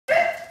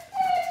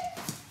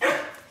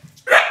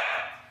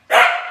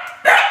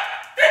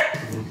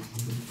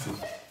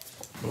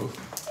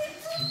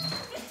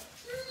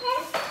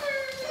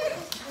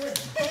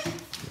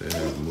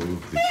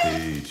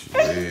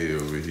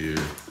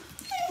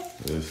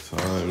it's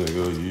time to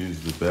go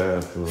use the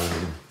bathroom.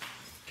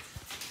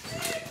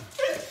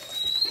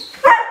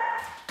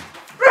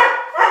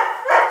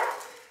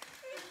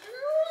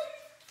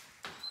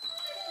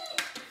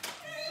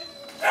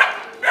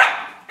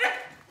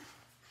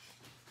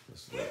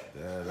 Let's let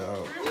that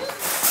out.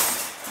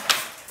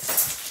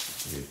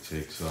 It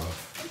takes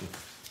off.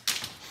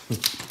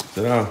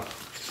 Sit down.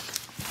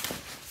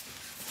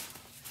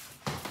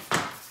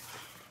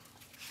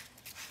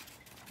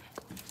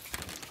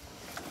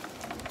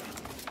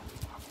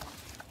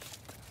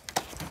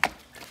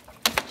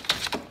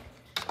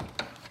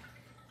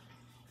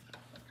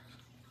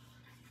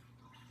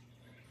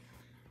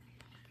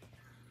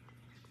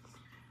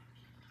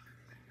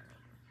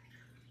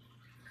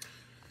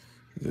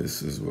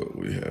 This is what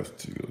we have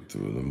to go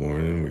through in the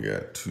morning. We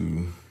got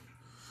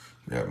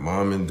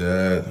mom and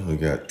dad. We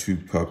got 2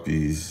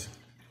 puppies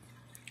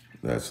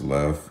that's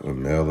left, a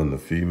male and a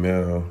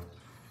female.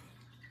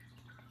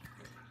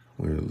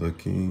 We're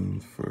looking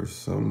for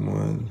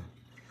someone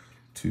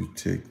to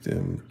take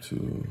them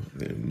to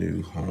their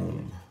new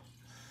home.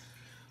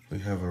 We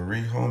have a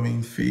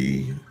rehoming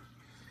fee.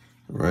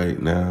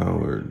 Right now,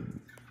 we're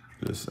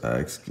just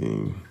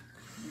asking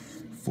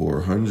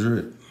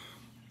 $400.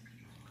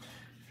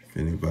 If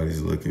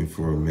anybody's looking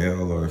for a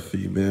male or a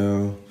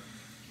female,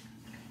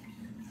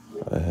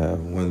 I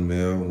have 1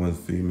 male, 1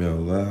 female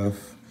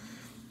left.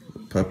 The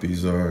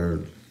puppies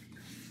are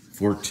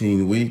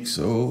 14 weeks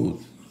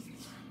old.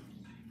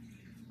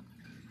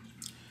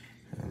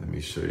 And let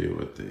me show you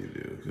what they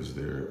do, because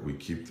we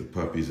keep the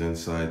puppies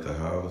inside the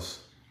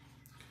house.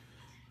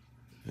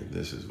 And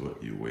this is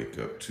what you wake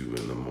up to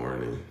in the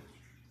morning.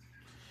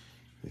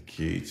 The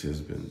cage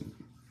has been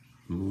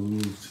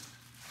moved.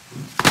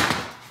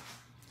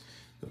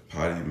 The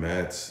potty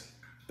mats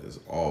is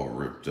all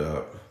ripped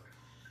up.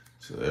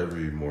 So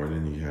every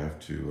morning you have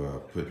to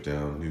put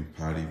down new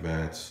potty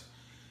mats,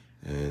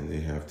 and they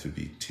have to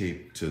be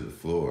taped to the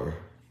floor.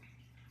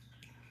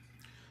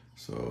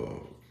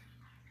 So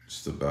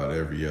just about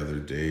every other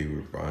day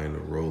we're buying a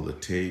roll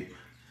of tape.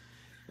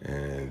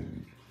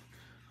 And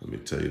let me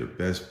tell you, the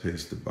best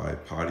place to buy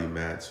potty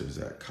mats is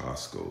at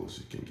Costco's.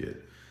 You can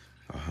get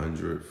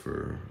 100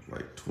 for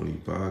like 20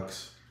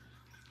 bucks.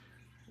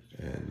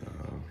 And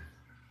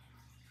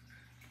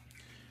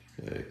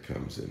yeah, it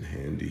comes in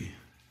handy.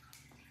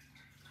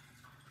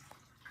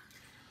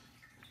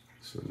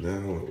 So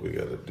now what we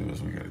gotta do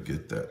is we gotta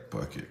get that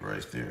bucket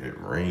right there. It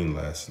rained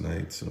last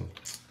night, so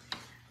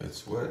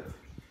it's wet.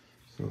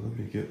 So let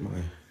me get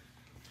my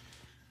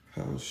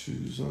house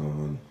shoes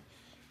on,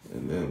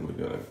 and then we're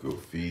gonna go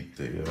feed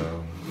the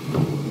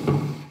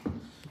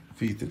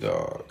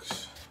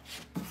dogs.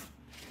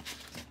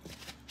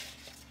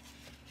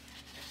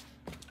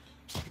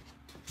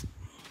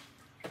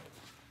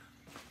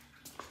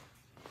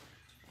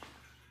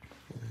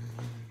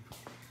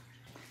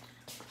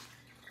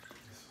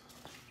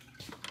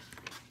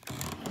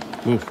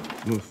 Move,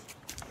 move,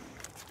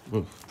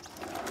 move.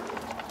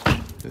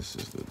 This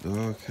is the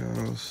dog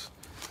house.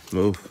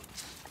 Move.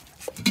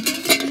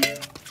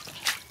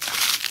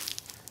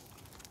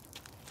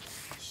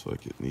 Looks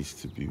like it needs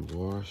to be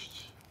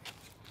washed.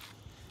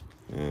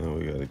 And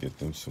we gotta get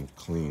them some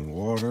clean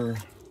water.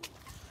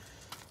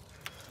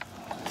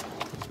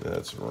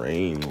 That's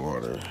rain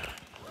water.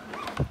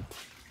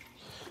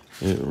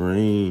 It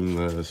rained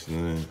last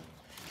night.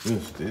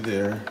 Stay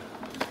there.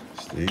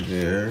 Stay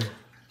there.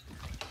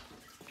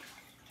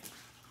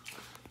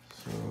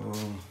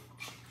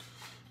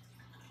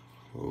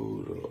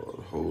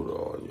 Hold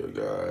on, you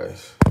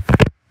guys.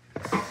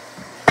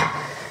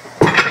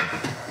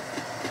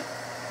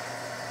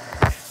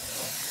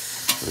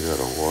 We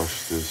gotta wash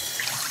this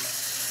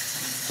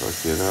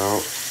bucket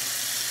out.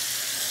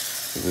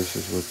 So this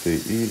is what they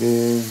eat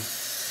in.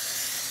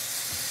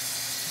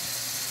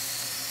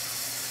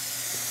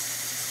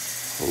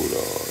 Hold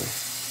on.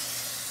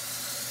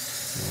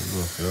 I don't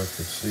know if y'all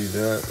can see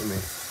that. Let me.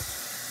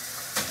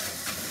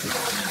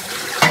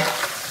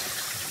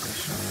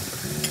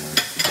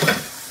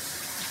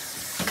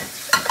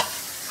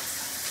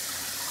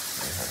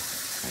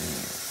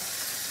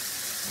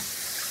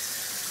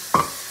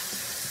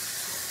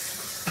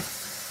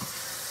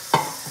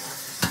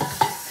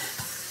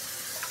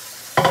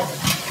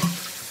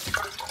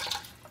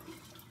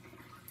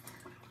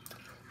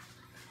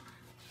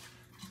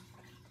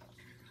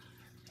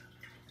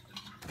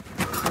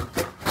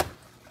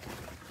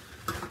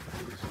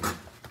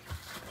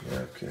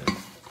 Okay,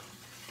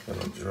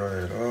 gonna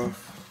dry it off.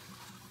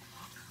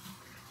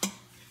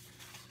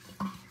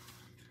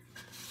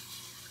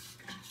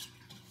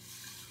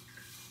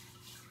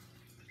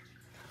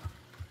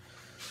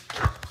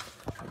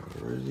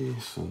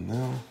 Alrighty, so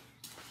now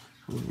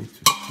we need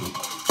to put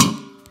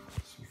some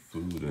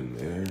food in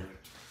there.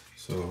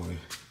 So we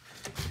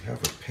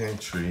have a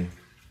pantry,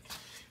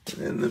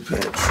 and in the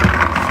pantry,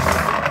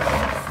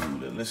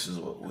 food, and this is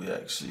what we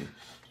actually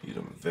feed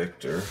them,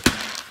 Victor.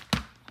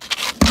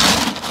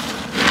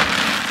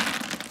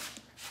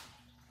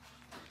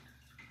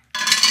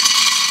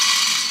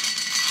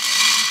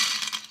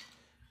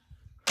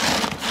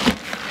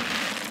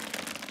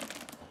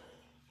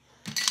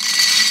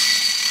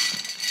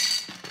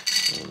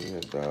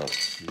 about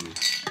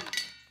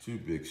two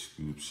big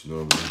scoops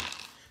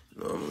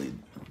normally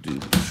do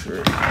the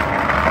trick.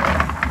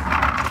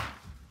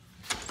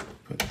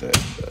 Put that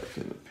back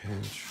in the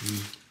pantry.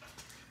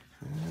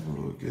 And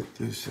we'll get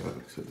this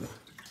out to the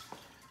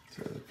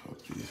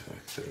puppies.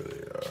 There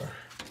they are.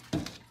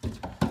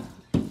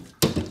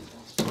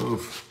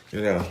 Oof,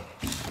 get out.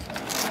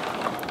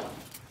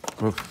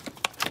 Oof.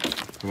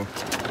 Come on.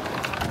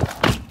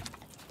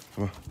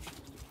 Come on.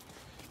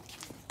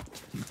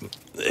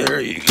 There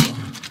you go.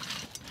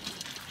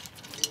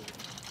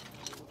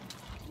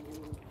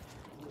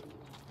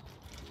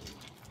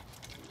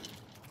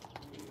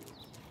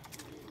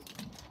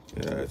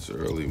 Yeah, it's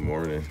early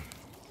morning.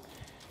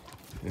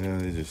 Yeah,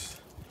 they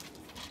just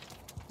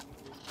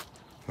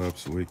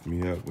pups wake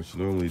me up, which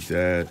normally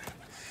Dad,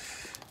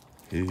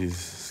 he's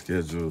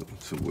scheduled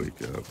to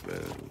wake up,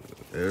 and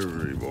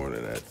every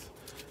morning at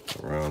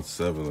around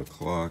 7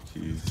 o'clock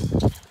he's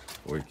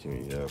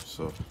waking me up.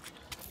 So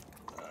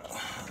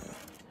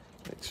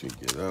makes me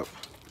get up.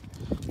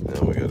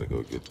 Now we gotta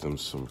go get them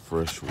some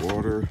fresh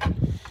water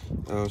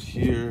out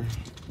here.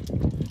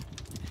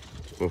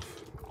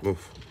 Woof,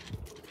 woof.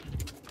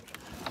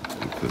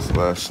 Because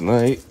last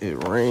night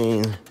it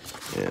rained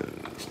and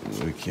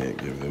we can't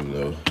give them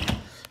no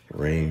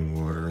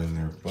rainwater in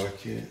their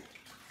bucket.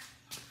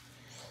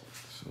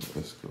 So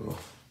let's go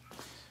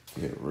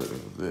get rid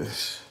of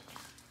this.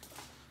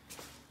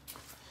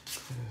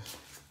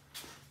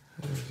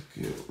 Let's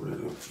get rid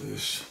of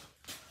this.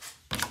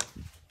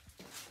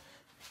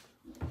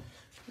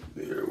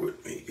 Bear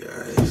with me,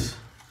 guys.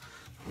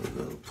 We're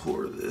gonna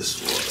pour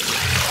this water.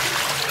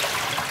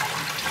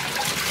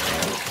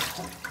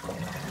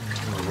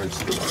 Rinse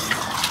the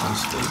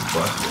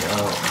bucket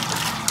out.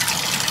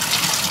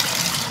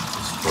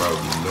 It's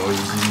probably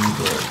noisy,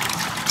 but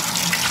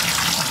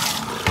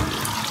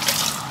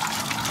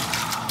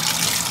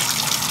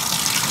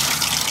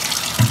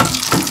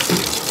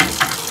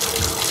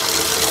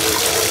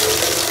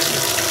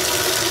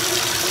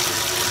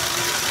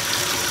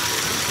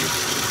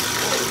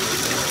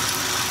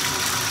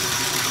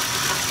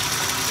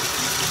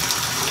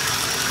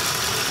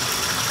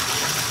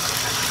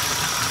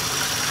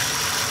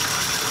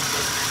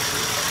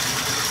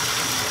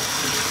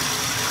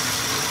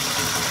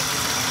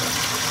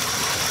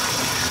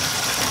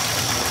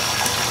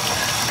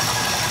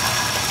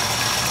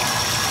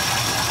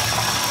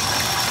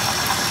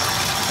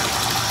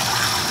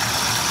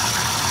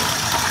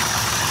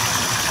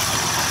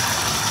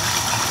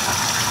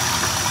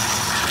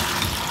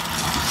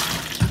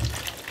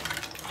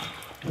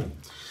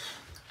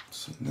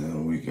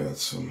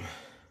some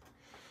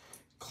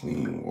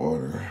clean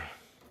water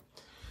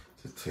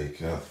to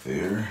take out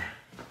there.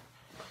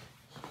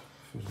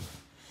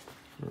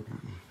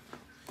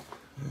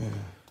 Yeah,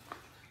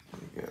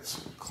 we got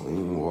some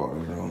clean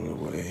water on the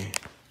way.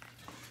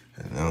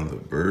 And now the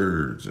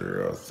birds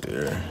are out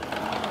there.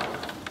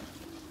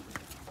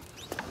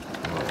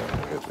 Oh,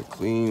 we got the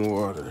clean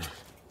water.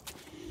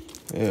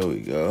 There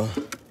we go.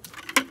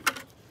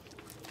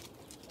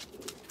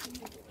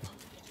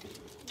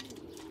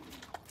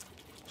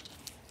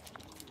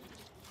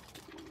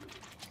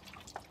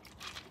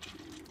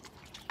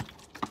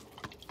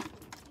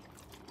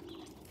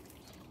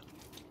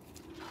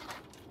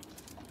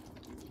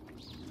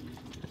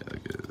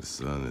 The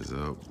sun is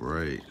out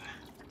bright.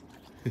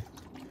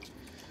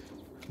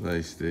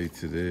 Nice day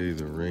today.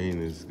 The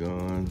rain is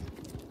gone.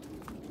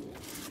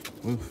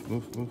 Woof,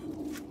 woof, woof.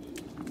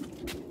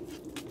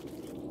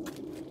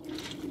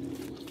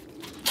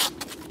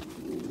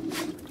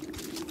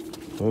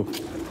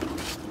 Woof.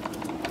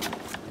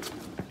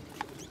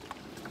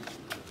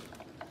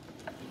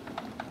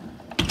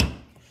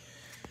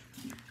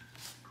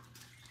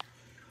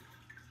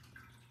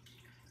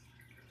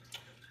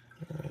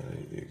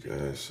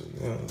 Guys, so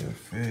now they're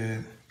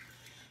fed.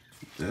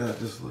 Dad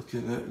just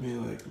looking at me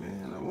like,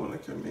 man, I want to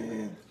come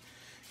in.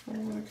 I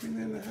want to come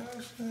in the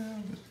house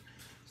now. But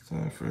it's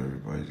time for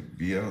everybody to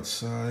be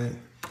outside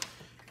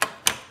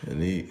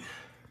and eat.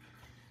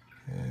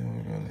 And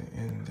we're going to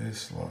end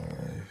this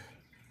live.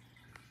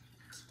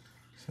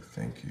 So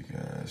thank you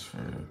guys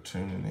for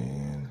tuning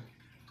in.